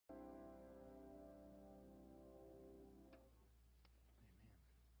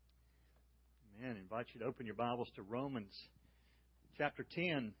I invite you to open your Bibles to Romans chapter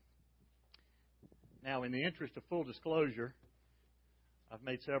 10. Now, in the interest of full disclosure, I've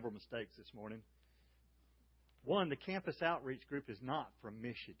made several mistakes this morning. One, the campus outreach group is not from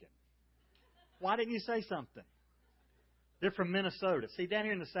Michigan. Why didn't you say something? They're from Minnesota. See, down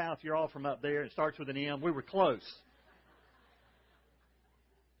here in the South, you're all from up there. It starts with an M. We were close.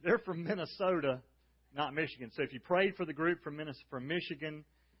 They're from Minnesota, not Michigan. So if you prayed for the group from Michigan,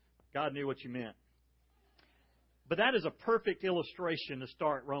 God knew what you meant. But that is a perfect illustration to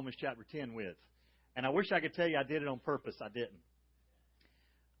start Romans chapter 10 with. And I wish I could tell you I did it on purpose. I didn't.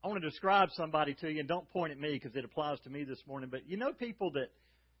 I want to describe somebody to you, and don't point at me because it applies to me this morning. But you know people that,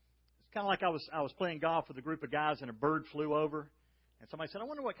 it's kind of like I was playing golf with a group of guys and a bird flew over. And somebody said, I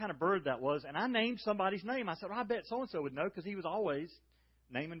wonder what kind of bird that was. And I named somebody's name. I said, well, I bet so-and-so would know because he was always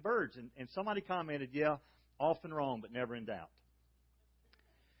naming birds. And somebody commented, yeah, often wrong, but never in doubt.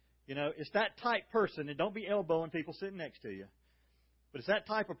 You know, it's that type person, and don't be elbowing people sitting next to you, but it's that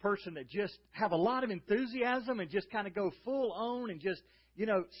type of person that just have a lot of enthusiasm and just kind of go full on and just, you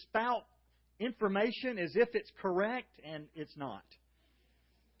know, spout information as if it's correct, and it's not.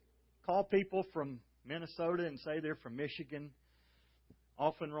 Call people from Minnesota and say they're from Michigan,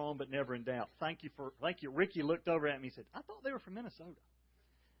 often wrong, but never in doubt. Thank you. Ricky looked over at me and said, I thought they were from Minnesota.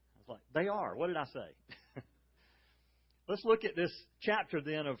 I was like, they are. What did I say? Let's look at this chapter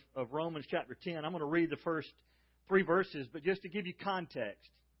then of Romans chapter 10. I'm going to read the first 3 verses, but just to give you context.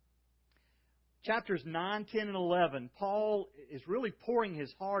 Chapters 9, 10, and 11, Paul is really pouring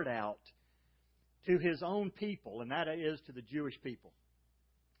his heart out to his own people, and that is to the Jewish people.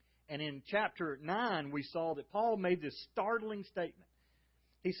 And in chapter 9, we saw that Paul made this startling statement.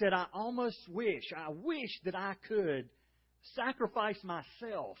 He said, I wish that I could sacrifice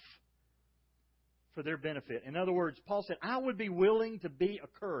myself for their benefit. In other words, Paul said, I would be willing to be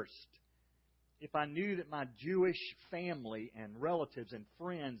accursed if I knew that my Jewish family and relatives and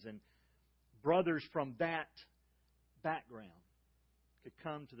friends and brothers from that background could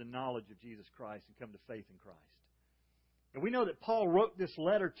come to the knowledge of Jesus Christ and come to faith in Christ. And we know that Paul wrote this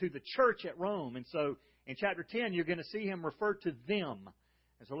letter to the church at Rome. And so in chapter 10, you're going to see him refer to them.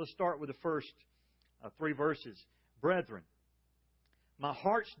 And so let's start with the first 3 verses. Brethren, my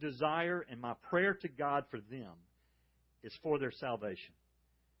heart's desire and my prayer to God for them is for their salvation.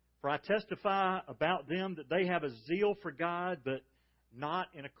 For I testify about them that they have a zeal for God, but not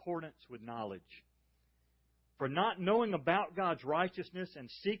in accordance with knowledge. For not knowing about God's righteousness and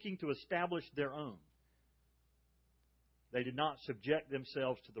seeking to establish their own, they did not subject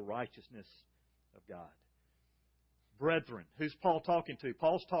themselves to the righteousness of God. Brethren, who's Paul talking to?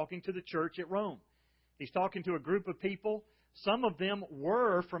 Paul's talking to the church at Rome. He's talking to a group of people. Some of them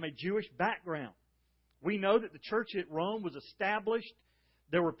were from a Jewish background. We know that the church at Rome was established.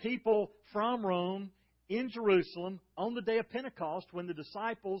 There were people from Rome in Jerusalem on the day of Pentecost when the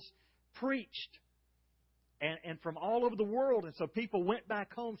disciples preached. And from all over the world. And so people went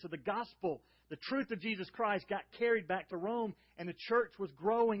back home. So the gospel, the truth of Jesus Christ got carried back to Rome. And the church was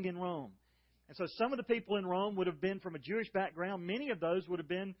growing in Rome. And so some of the people in Rome would have been from a Jewish background. Many of those would have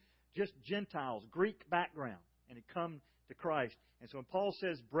been just Gentiles, Greek background, and had come to Christ. And so when Paul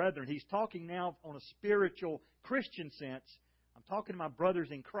says brethren, he's talking now on a spiritual Christian sense. I'm talking to my brothers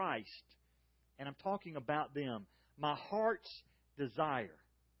in Christ, and I'm talking about them. My heart's desire,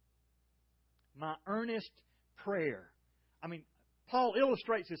 my earnest prayer. I mean, Paul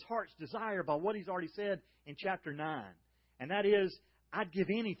illustrates his heart's desire by what he's already said in chapter 9. And that is, I'd give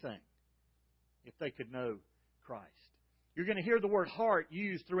anything if they could know Christ. You're going to hear the word heart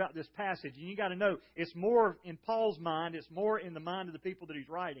used throughout this passage. And you got to know, it's more in Paul's mind, it's more in the mind of the people that he's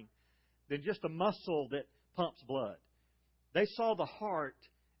writing than just a muscle that pumps blood. They saw the heart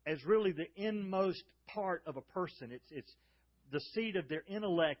as really the inmost part of a person. It's the seat of their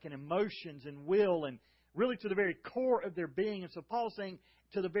intellect and emotions and will and really to the very core of their being. And so Paul's saying,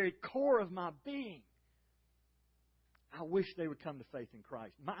 to the very core of my being, I wish they would come to faith in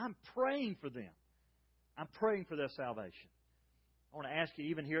Christ. I'm praying for them. I'm praying for their salvation. I want to ask you,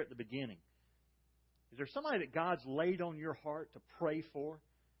 even here at the beginning, is there somebody that God's laid on your heart to pray for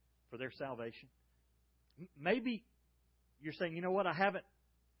their salvation? Maybe you're saying, you know what, I haven't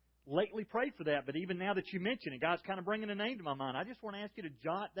lately prayed for that, but even now that you mention it, God's kind of bringing a name to my mind. I just want to ask you to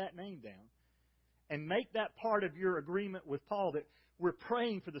jot that name down and make that part of your agreement with Paul that we're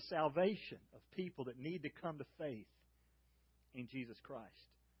praying for the salvation of people that need to come to faith in Jesus Christ.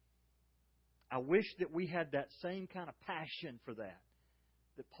 I wish that we had that same kind of passion for that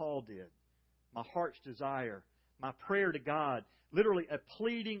Paul did. My heart's desire, my prayer to God, literally a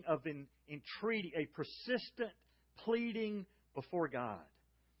pleading of entreaty, a persistent pleading before God.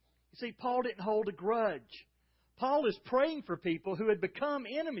 You see, Paul didn't hold a grudge. Paul is praying for people who had become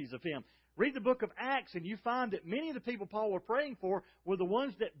enemies of him. Read the book of Acts and you find that many of the people Paul was praying for were the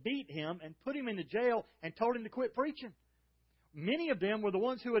ones that beat him and put him into jail and told him to quit preaching. Many of them were the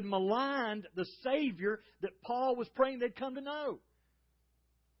ones who had maligned the Savior that Paul was praying they'd come to know.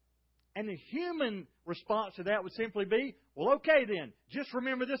 And the human response to that would simply be, well, okay then, just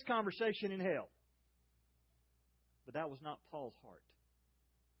remember this conversation in hell. But that was not Paul's heart.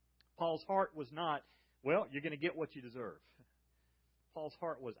 Paul's heart was not, well, you're going to get what you deserve. Paul's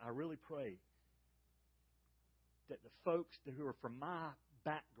heart was, I really pray that the folks who are from my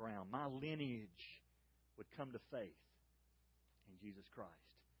background, my lineage, would come to faith in Jesus Christ.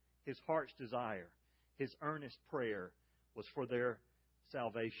 His heart's desire, his earnest prayer was for their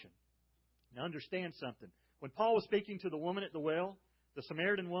salvation. Now understand something. When Paul was speaking to the woman at the well, the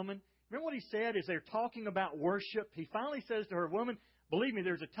Samaritan woman, remember what he said as they're talking about worship? He finally says to her, woman, believe me,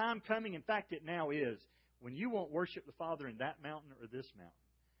 there's a time coming, in fact it now is, when you won't worship the Father in that mountain or this mountain.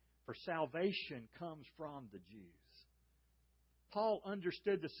 For salvation comes from the Jews. Paul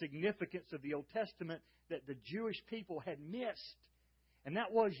understood the significance of the Old Testament that the Jewish people had missed. And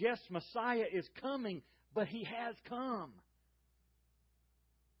that was, yes, Messiah is coming, but He has come.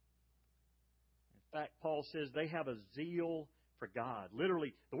 In fact, Paul says they have a zeal for God.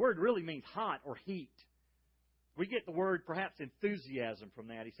 Literally, the word really means hot or heat. We get the word, perhaps, enthusiasm from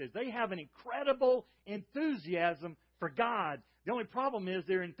that. He says they have an incredible enthusiasm for God. The only problem is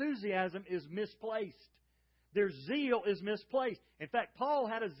their enthusiasm is misplaced. Their zeal is misplaced. In fact, Paul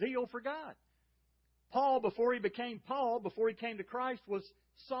had a zeal for God. Paul, before he became Paul, before he came to Christ, was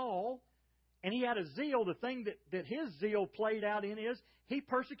Saul. And he had a zeal. The thing that his zeal played out in is he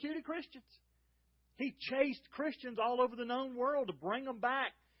persecuted Christians. He chased Christians all over the known world to bring them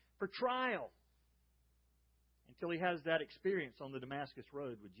back for trial. Until he has that experience on the Damascus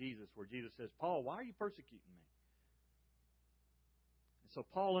Road with Jesus, where Jesus says, Paul, why are you persecuting me? And so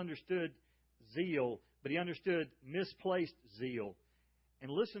Paul understood zeal, but he understood misplaced zeal. And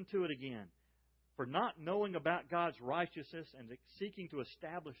listen to it again. For not knowing about God's righteousness and seeking to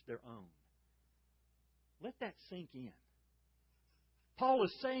establish their own. Let that sink in. Paul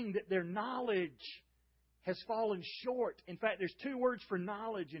is saying that their knowledge has fallen short. In fact, there's two words for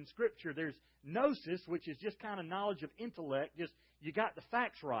knowledge in Scripture. There's gnosis, which is just kind of knowledge of intellect, just you got the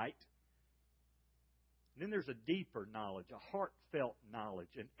facts right. And then there's a deeper knowledge, a heartfelt knowledge,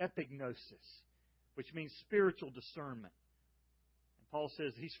 an epignosis, which means spiritual discernment. And Paul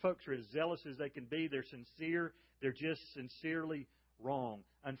says these folks are as zealous as they can be. They're sincere. They're just sincerely wrong.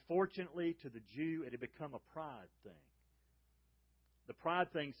 Unfortunately, to the Jew, it had become a pride thing. The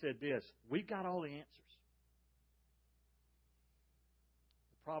pride thing said this, we've got all the answers.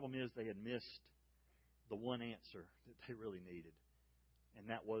 The problem is they had missed the one answer that they really needed. And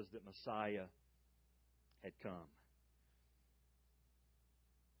that was that Messiah had come.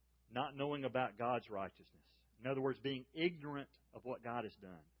 Not knowing about God's righteousness. In other words, being ignorant of what God has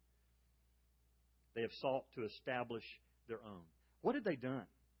done. They have sought to establish their own. What had they done?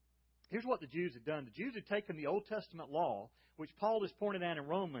 Here's what the Jews had done. The Jews had taken the Old Testament law, which Paul has pointed out in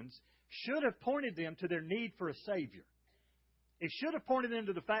Romans, should have pointed them to their need for a Savior. It should have pointed them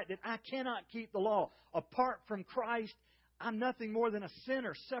to the fact that I cannot keep the law. Apart from Christ, I'm nothing more than a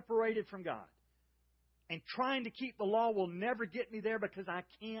sinner separated from God. And trying to keep the law will never get me there because I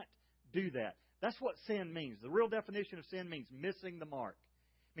can't do that. That's what sin means. The real definition of sin means missing the mark.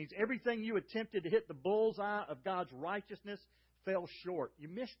 It means everything you attempted to hit the bullseye of God's righteousness fell short. You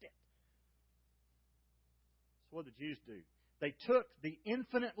missed it. So what did the Jews do? They took the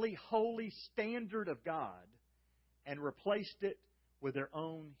infinitely holy standard of God and replaced it with their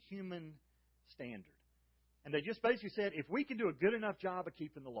own human standard. And they just basically said, if we can do a good enough job of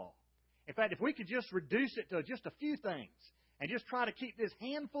keeping the law, in fact, if we could just reduce it to just a few things and just try to keep this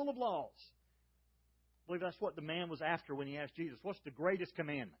handful of laws, I believe that's what the man was after when he asked Jesus, what's the greatest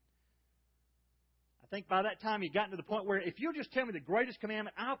commandment? I think by that time he'd gotten to the point where if you'll just tell me the greatest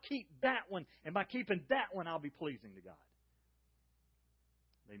commandment, I'll keep that one. And by keeping that one, I'll be pleasing to God.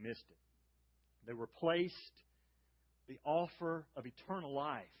 They missed it. They replaced the offer of eternal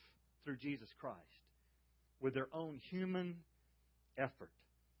life through Jesus Christ with their own human effort.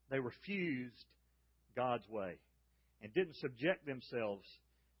 They refused God's way and didn't subject themselves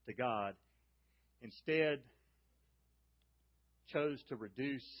to God. Instead, chose to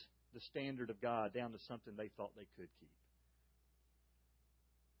reduce the standard of God down to something they thought they could keep.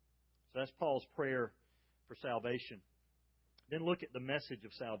 So that's Paul's prayer for salvation. Then look at the message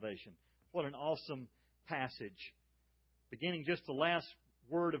of salvation. What an awesome passage. Beginning just the last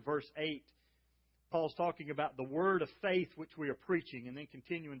word of verse 8, Paul's talking about the word of faith which we are preaching, and then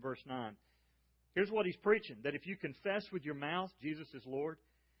continue in verse 9. Here's what he's preaching, that if you confess with your mouth Jesus is Lord,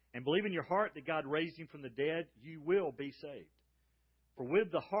 and believe in your heart that God raised Him from the dead, you will be saved. For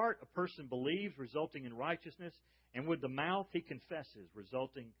with the heart a person believes, resulting in righteousness, and with the mouth he confesses,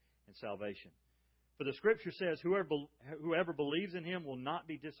 resulting in salvation. For the Scripture says, whoever believes in Him will not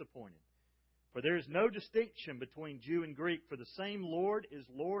be disappointed. For there is no distinction between Jew and Greek, for the same Lord is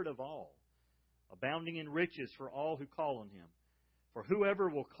Lord of all, abounding in riches for all who call on Him. For whoever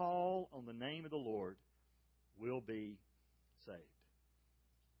will call on the name of the Lord will be saved.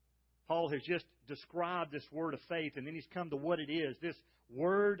 Paul has just described this word of faith, and then he's come to what it is. This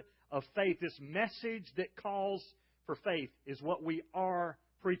word of faith, this message that calls for faith, is what we are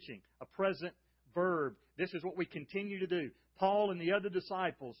preaching. A present verb. This is what we continue to do. Paul and the other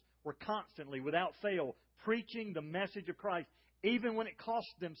disciples were constantly, without fail, preaching the message of Christ. Even when it cost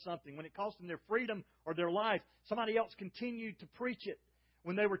them something, when it cost them their freedom or their life, somebody else continued to preach it.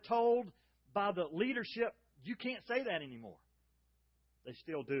 When they were told by the leadership, you can't say that anymore, they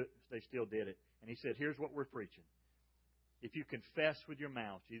still do it. They still did it. And he said, here's what we're preaching. If you confess with your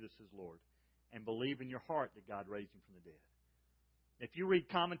mouth Jesus is Lord, and believe in your heart that God raised Him from the dead. If you read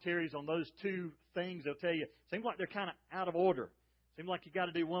commentaries on those two things, they'll tell you, it seems like they're kind of out of order. It seems like you've got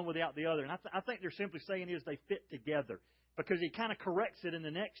to do one without the other. And I think they're simply saying is they fit together. Because he kind of corrects it in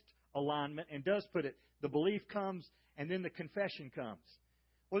the next alignment and does put it, the belief comes and then the confession comes.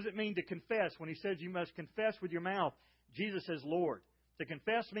 What does it mean to confess? When he says you must confess with your mouth, Jesus as Lord. To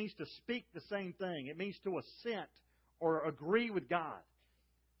confess means to speak the same thing. It means to assent or agree with God.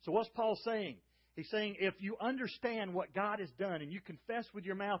 So what's Paul saying? He's saying if you understand what God has done and you confess with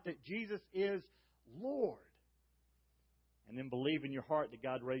your mouth that Jesus is Lord, and then believe in your heart that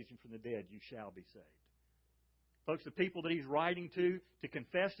God raised Him from the dead, you shall be saved. Folks, the people that he's writing to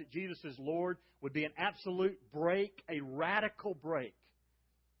confess that Jesus is Lord would be an absolute break, a radical break.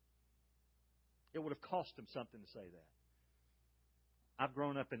 It would have cost them something to say that. I've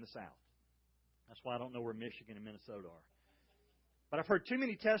grown up in the South. That's why I don't know where Michigan and Minnesota are. But I've heard too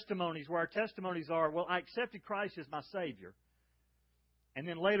many testimonies where our testimonies are, well, I accepted Christ as my Savior, and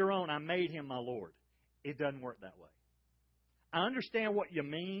then later on I made Him my Lord. It doesn't work that way. I understand what you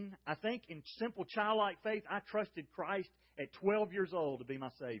mean. I think in simple childlike faith, I trusted Christ at 12 years old to be my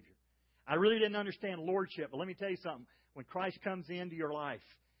Savior. I really didn't understand lordship. But let me tell you something. When Christ comes into your life,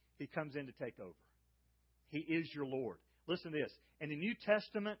 He comes in to take over. He is your Lord. Listen to this. In the New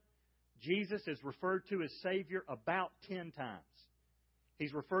Testament, Jesus is referred to as Savior about 10 times.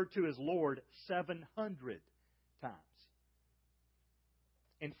 He's referred to as Lord 700 times.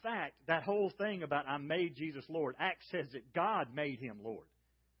 In fact, that whole thing about I made Jesus Lord, Acts says that God made Him Lord.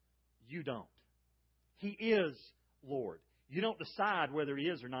 You don't. He is Lord. You don't decide whether He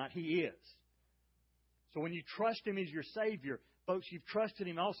is or not. He is. So when you trust Him as your Savior, folks, you've trusted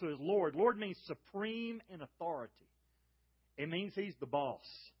Him also as Lord. Lord means supreme in authority. It means He's the boss.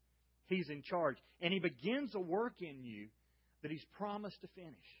 He's in charge. And He begins a work in you that He's promised to finish.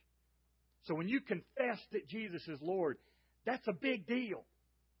 So when you confess that Jesus is Lord, that's a big deal.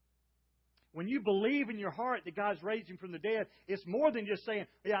 When you believe in your heart that God's raised Him from the dead, it's more than just saying,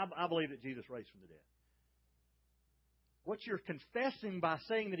 yeah, I believe that Jesus raised from the dead. What you're confessing by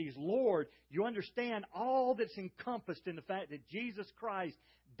saying that He's Lord, you understand all that's encompassed in the fact that Jesus Christ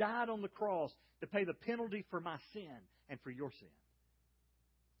died on the cross to pay the penalty for my sin and for your sin.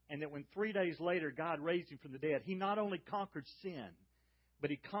 And that when 3 days later God raised Him from the dead, He not only conquered sin, but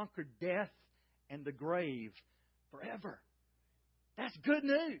He conquered death and the grave forever. That's good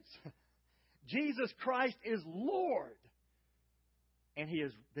news. Jesus Christ is Lord. And He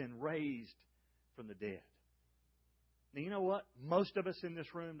has been raised from the dead. Now, you know what? Most of us in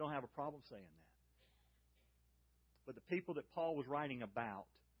this room don't have a problem saying that. But the people that Paul was writing about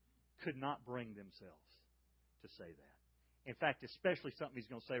could not bring themselves to say that. In fact, especially something he's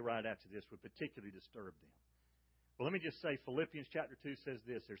going to say right after this would particularly disturb them. Well, let me just say, Philippians chapter 2 says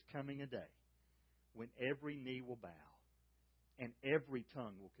this, there's coming a day when every knee will bow and every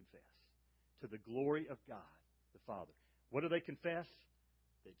tongue will confess to the glory of God the Father. What do they confess?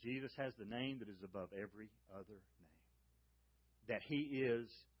 That Jesus has the name that is above every other name. That He is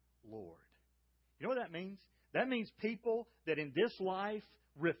Lord. You know what that means? That means people that in this life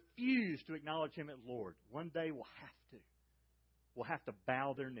refuse to acknowledge Him as Lord, one day will have to. Will have to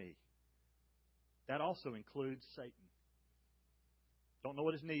bow their knee. That also includes Satan. Don't know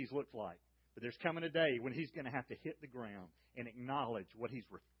what his knees look like. But there's coming a day when he's going to have to hit the ground and acknowledge what he's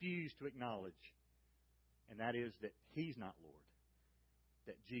refused to acknowledge. And that is that He's not Lord.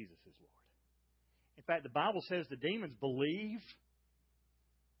 That Jesus is Lord. In fact, the Bible says the demons believe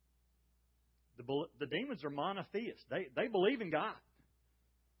The demons are monotheists. They believe in God.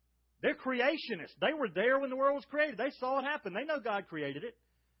 They're creationists. They were there when the world was created. They saw it happen. They know God created it.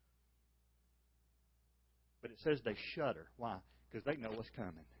 But it says they shudder. Why? Because they know what's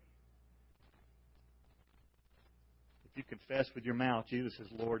coming. If you confess with your mouth Jesus is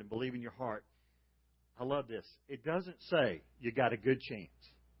Lord and believe in your heart, I love this. It doesn't say you got a good chance.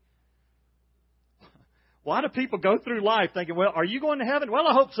 Why do people go through life thinking, well, are you going to heaven? Well,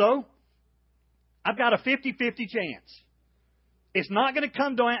 I hope so. I've got a 50-50 chance. It's not going to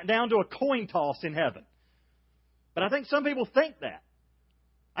come down to a coin toss in heaven. But I think some people think that.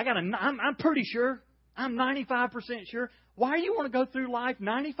 I'm pretty sure. I'm 95% sure. Why do you want to go through life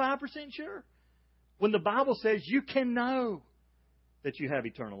 95% sure? When the Bible says you can know that you have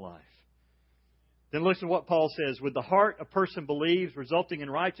eternal life. Then listen to what Paul says. With the heart, a person believes, resulting in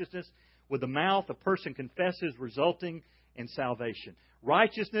righteousness. With the mouth, a person confesses, resulting in salvation.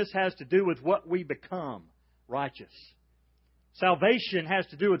 Righteousness has to do with what we become righteous. Salvation has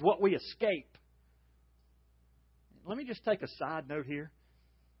to do with what we escape. Let me just take a side note here.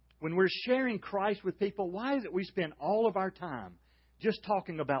 When we're sharing Christ with people, why is it we spend all of our time just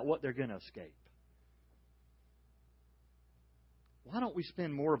talking about what they're going to escape? Why don't we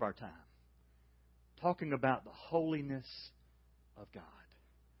spend more of our time talking about the holiness of God?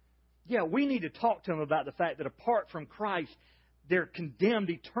 Yeah, we need to talk to them about the fact that apart from Christ, they're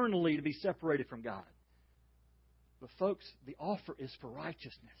condemned eternally to be separated from God. But folks, the offer is for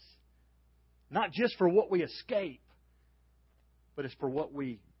righteousness. Not just for what we escape, but it's for what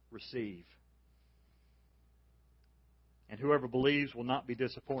we receive. And whoever believes will not be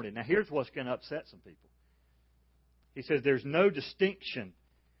disappointed. Now here's what's going to upset some people. He says there's no distinction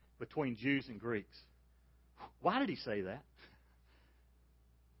between Jews and Greeks. Why did he say that?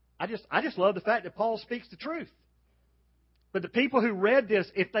 I just love the fact that Paul speaks the truth. But the people who read this,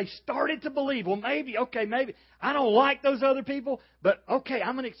 if they started to believe, well, maybe, I don't like those other people, but okay,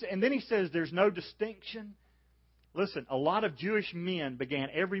 I'm going to... And then he says there's no distinction. Listen, a lot of Jewish men began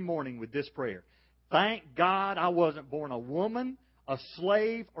every morning with this prayer. Thank God I wasn't born a woman, a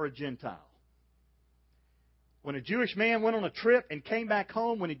slave, or a Gentile. When a Jewish man went on a trip and came back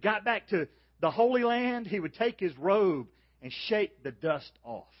home, when he got back to the Holy Land, he would take his robe and shake the dust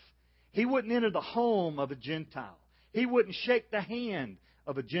off. He wouldn't enter the home of a Gentile. He wouldn't shake the hand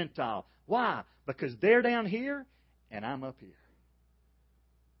of a Gentile. Why? Because they're down here and I'm up here.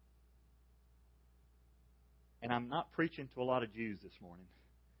 And I'm not preaching to a lot of Jews this morning.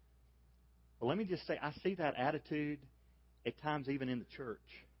 But let me just say, I see that attitude at times even in the church.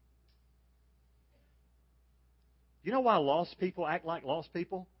 You know why lost people act like lost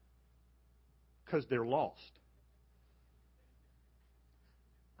people? Because they're lost.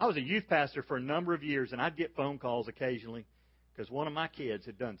 I was a youth pastor for a number of years, and I'd get phone calls occasionally because one of my kids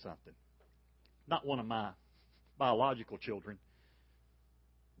had done something. Not one of my biological children.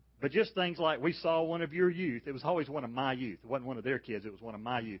 But just things like, we saw one of your youth. It was always one of my youth. It wasn't one of their kids. It was one of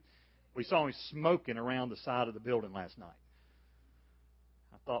my youth. We saw him smoking around the side of the building last night.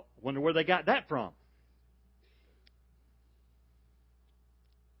 I thought, wonder where they got that from.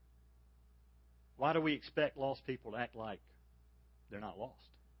 Why do we expect lost people to act like they're not lost?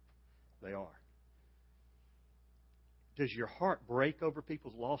 They are. Does your heart break over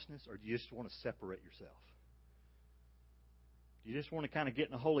people's lostness, or do you just want to separate yourself? Do you just want to kind of get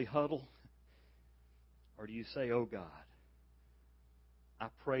in a holy huddle? Or do you say, oh God, I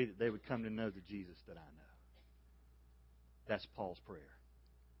pray that they would come to know the Jesus that I know? That's Paul's prayer.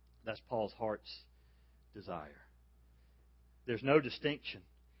 That's Paul's heart's desire. There's no distinction.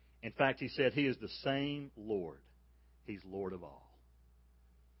 In fact, he said he is the same Lord. He's Lord of all.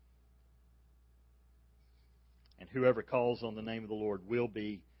 And whoever calls on the name of the Lord will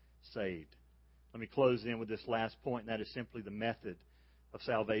be saved. Let me close in with this last point, and that is simply the method of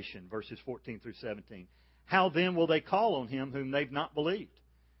salvation, verses 14 through 17. How then will they call on him whom they've not believed?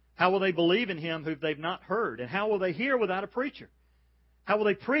 How will they believe in him whom they've not heard? And how will they hear without a preacher? How will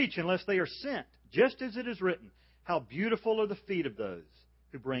they preach unless they are sent? Just as it is written, how beautiful are the feet of those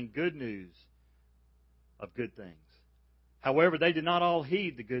who bring good news of good things. However, they did not all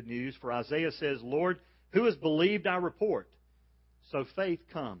heed the good news, for Isaiah says, Lord, who has believed our report? So faith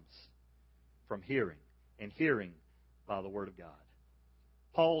comes from hearing, and hearing by the Word of God.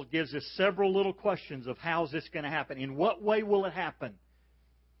 Paul gives us several little questions of how is this going to happen? In what way will it happen?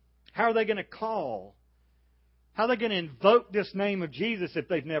 How are they going to call? How are they going to invoke this name of Jesus if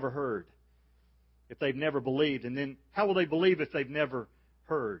they've never heard? If they've never believed? And then how will they believe if they've never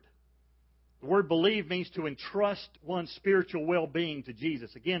heard? The word believe means to entrust one's spiritual well-being to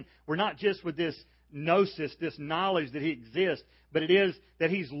Jesus. Again, we're not just with this gnosis, this knowledge that He exists, but it is that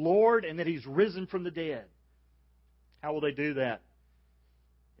He's Lord and that He's risen from the dead. How will they do that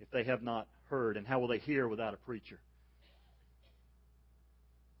if they have not heard? And how will they hear without a preacher?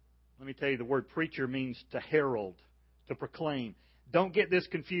 Let me tell you, the word preacher means to herald, to proclaim. Don't get this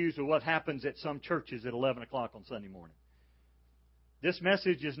confused with what happens at some churches at 11 o'clock on Sunday morning. This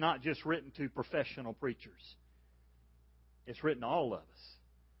message is not just written to professional preachers. It's written to all of us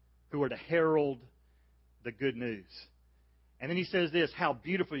who are to herald the good news. And then he says this, how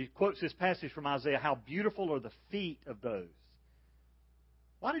beautiful, he quotes this passage from Isaiah, how beautiful are the feet of those.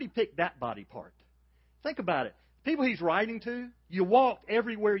 Why did he pick that body part? Think about it. People he's writing to, you walked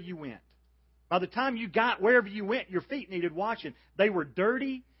everywhere you went. By the time you got wherever you went, your feet needed washing. They were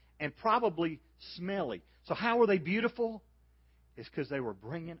dirty and probably smelly. So how were they beautiful? It's because they were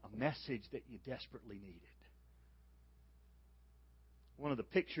bringing a message that you desperately needed. One of the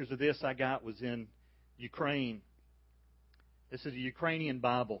pictures of this I got was in Ukraine. This is a Ukrainian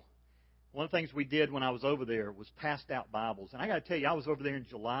Bible. One of the things we did when I was over there was passed out Bibles. And I got to tell you, I was over there in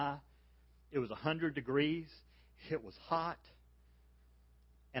July. It was 100 degrees. It was hot.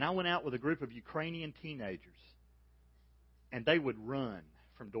 And I went out with a group of Ukrainian teenagers. And they would run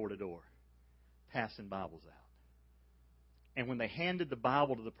from door to door, passing Bibles out. And when they handed the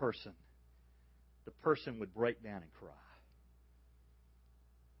Bible to the person would break down and cry.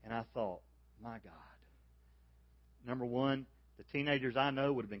 And I thought, my God. Number one, the teenagers I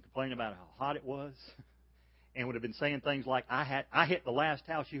know would have been complaining about how hot it was and would have been saying things like, I hit the last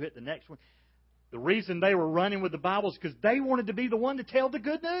house, you hit the next one. The reason they were running with the Bible is because they wanted to be the one to tell the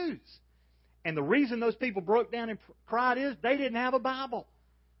good news. And the reason those people broke down and cried is they didn't have a Bible.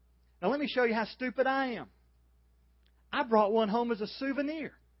 Now let me show you how stupid I am. I brought one home as a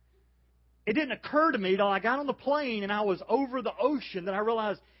souvenir. It didn't occur to me until I got on the plane and I was over the ocean that I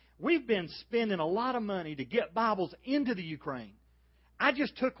realized we've been spending a lot of money to get Bibles into the Ukraine. I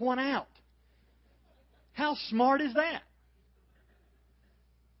just took one out. How smart is that?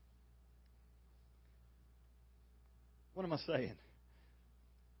 What am I saying?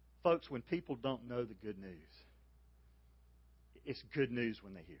 Folks, when people don't know the good news, it's good news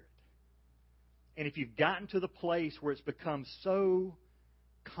when they hear it. And if you've gotten to the place where it's become so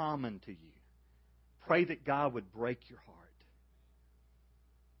common to you, pray that God would break your heart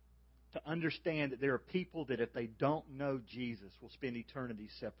to understand that there are people that if they don't know Jesus will spend eternity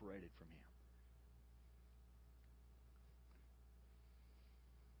separated from Him.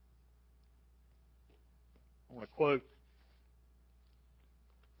 I want to quote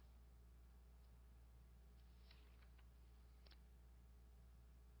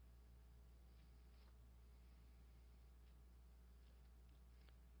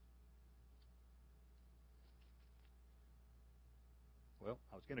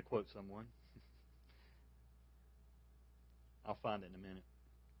I was going to quote someone. I'll find it in a minute.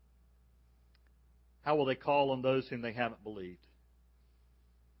 How will they call on those whom they haven't believed?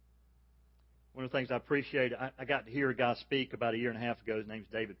 One of the things I appreciate, I got to hear a guy speak about a year and a half ago. His name's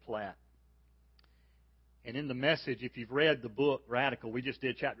David Platt. And in the message, if you've read the book Radical, we just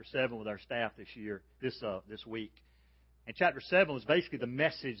did chapter 7 with our staff this week. And chapter 7 was basically the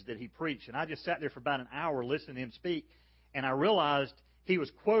message that he preached. And I just sat there for about an hour listening to him speak, and I realized he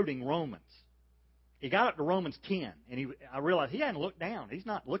was quoting Romans. He got up to Romans 10, and I realized he hadn't looked down. He's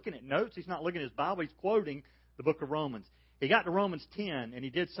not looking at notes. He's not looking at his Bible. He's quoting the book of Romans. He got to Romans 10, and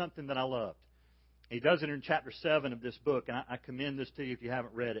he did something that I loved. He does it in chapter 7 of this book, and I commend this to you if you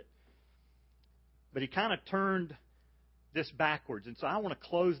haven't read it. But he kind of turned this backwards. And so I want to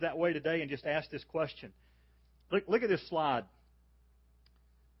close that way today and just ask this question. Look at this slide.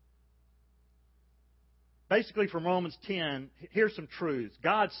 Basically from Romans 10, here's some truths.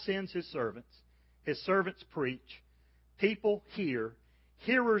 God sends His servants. His servants preach. People hear.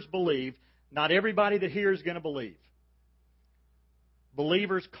 Hearers believe. Not everybody that hears is going to believe.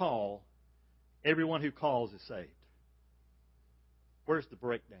 Believers call. Everyone who calls is saved. Where's the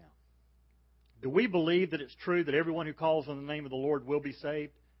breakdown? Do we believe that it's true that everyone who calls on the name of the Lord will be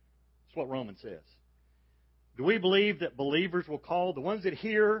saved? That's what Romans says. Do we believe that believers will call, the ones that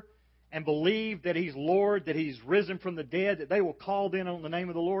hear and believe that He's Lord, that He's risen from the dead, that they will call then on the name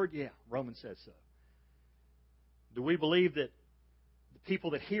of the Lord? Yeah, Romans says so. Do we believe that the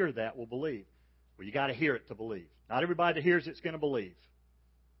people that hear that will believe? Well, you got to hear it to believe. Not everybody that hears it's going to believe,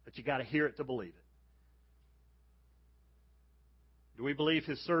 but you got to hear it to believe it. Do we believe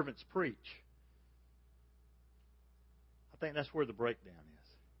His servants preach? I think that's where the breakdown is.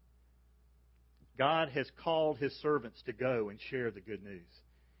 God has called His servants to go and share the good news.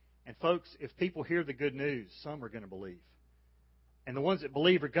 And folks, if people hear the good news, some are going to believe. And the ones that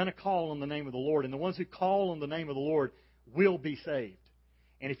believe are going to call on the name of the Lord. And the ones who call on the name of the Lord will be saved.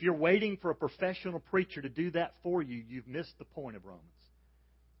 And if you're waiting for a professional preacher to do that for you, you've missed the point of Romans.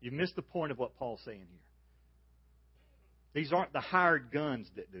 You've missed the point of what Paul's saying here. These aren't the hired guns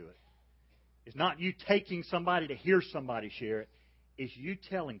that do it. It's not you taking somebody to hear somebody share it. It's you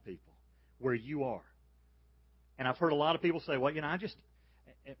telling people where you are. And I've heard a lot of people say, well,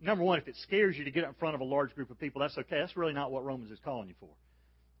 number one, if it scares you to get up in front of a large group of people, that's okay. That's really not what Romans is calling you for.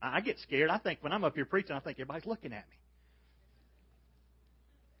 I get scared. I think when I'm up here preaching, I think everybody's looking at me.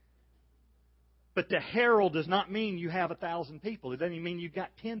 But to herald does not mean you have 1,000 people. It doesn't even mean you've got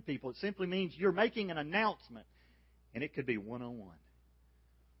 10 people. It simply means you're making an announcement, and it could be one-on-one.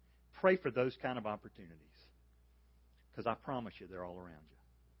 Pray for those kind of opportunities, because I promise you they're all around you.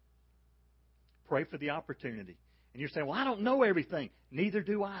 Pray for the opportunity. And you're saying, well, I don't know everything. Neither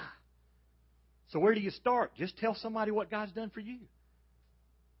do I. So where do you start? Just tell somebody what God's done for you.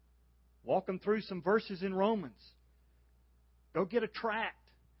 Walk them through some verses in Romans. Go get a tract.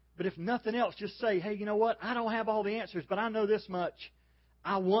 But if nothing else, just say, hey, you know what? I don't have all the answers, but I know this much.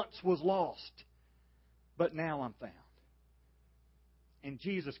 I once was lost, but now I'm found. And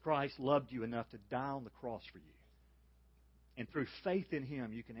Jesus Christ loved you enough to die on the cross for you. And through faith in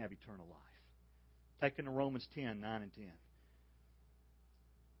Him, you can have eternal life. Taken to Romans 10, 9 and 10.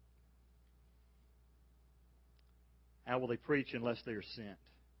 How will they preach unless they are sent?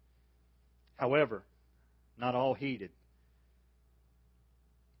 However, not all heeded.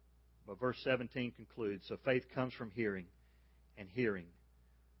 But verse 17 concludes, so faith comes from hearing, and hearing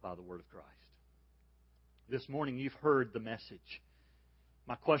by the Word of Christ. This morning you've heard the message.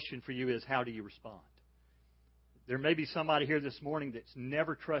 My question for you is, how do you respond? There may be somebody here this morning that's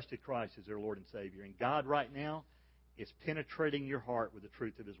never trusted Christ as their Lord and Savior. And God right now is penetrating your heart with the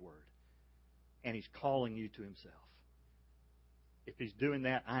truth of His Word. And He's calling you to Himself. If He's doing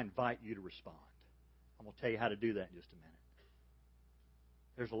that, I invite you to respond. I'm going to tell you how to do that in just a minute.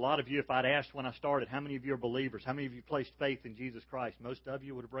 There's a lot of you, if I'd asked when I started, how many of you are believers? How many of you placed faith in Jesus Christ? Most of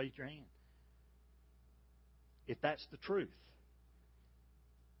you would have raised your hand. If that's the truth,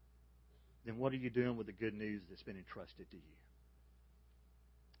 then what are you doing with the good news that's been entrusted to you?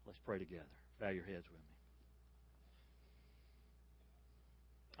 Let's pray together. Bow your heads with me.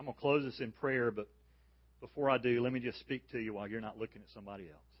 I'm going to close this in prayer, but before I do, let me just speak to you while you're not looking at somebody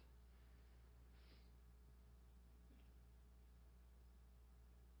else.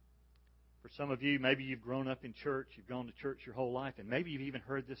 For some of you, maybe you've grown up in church, you've gone to church your whole life, and maybe you've even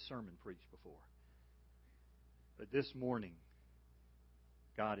heard this sermon preached before. But this morning,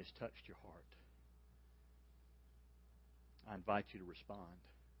 God has touched your heart. I invite you to respond.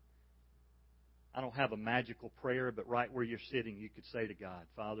 I don't have a magical prayer, but right where you're sitting, you could say to God,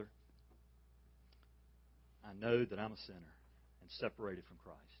 Father, I know that I'm a sinner and separated from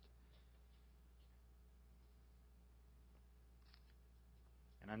Christ.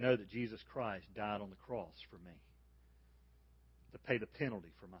 And I know that Jesus Christ died on the cross for me to pay the penalty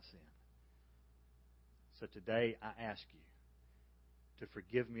for my sin. So today I ask you to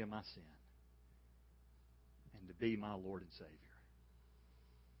forgive me of my sin and to be my Lord and Savior.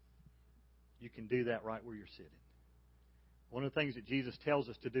 You can do that right where you're sitting. One of the things that Jesus tells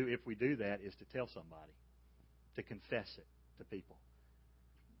us to do if we do that is to tell somebody, to confess it to people.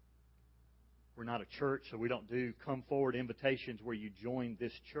 We're not a church, so we don't do come forward invitations where you join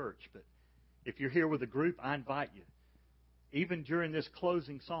this church. But if you're here with a group, I invite you, even during this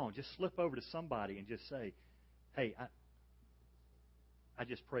closing song, just slip over to somebody and just say, hey, I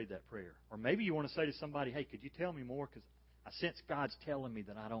just prayed that prayer. Or maybe you want to say to somebody, hey, could you tell me more? Because I sense God's telling me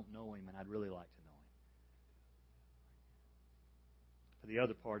that I don't know Him, and I'd really like to know Him. For the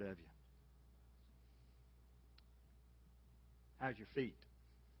other part of you, how's your feet?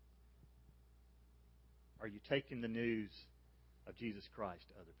 Are you taking the news of Jesus Christ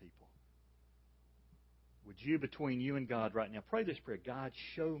to other people? Would you, between you and God right now, pray this prayer, God,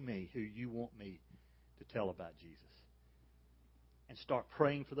 show me who you want me to tell about Jesus. And start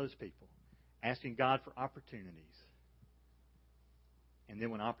praying for those people, asking God for opportunities. And then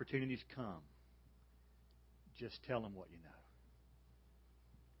when opportunities come, just tell them what you know.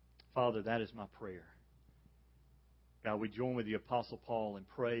 Father, that is my prayer. God, we join with the Apostle Paul and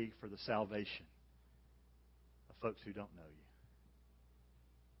pray for the salvation of folks who don't know you.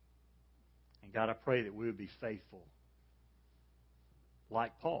 And God, I pray that we would be faithful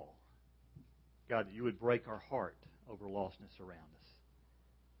like Paul. God, that you would break our heart over lostness around us.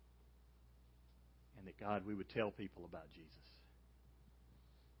 And that, God, we would tell people about Jesus.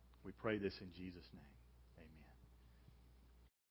 We pray this in Jesus' name.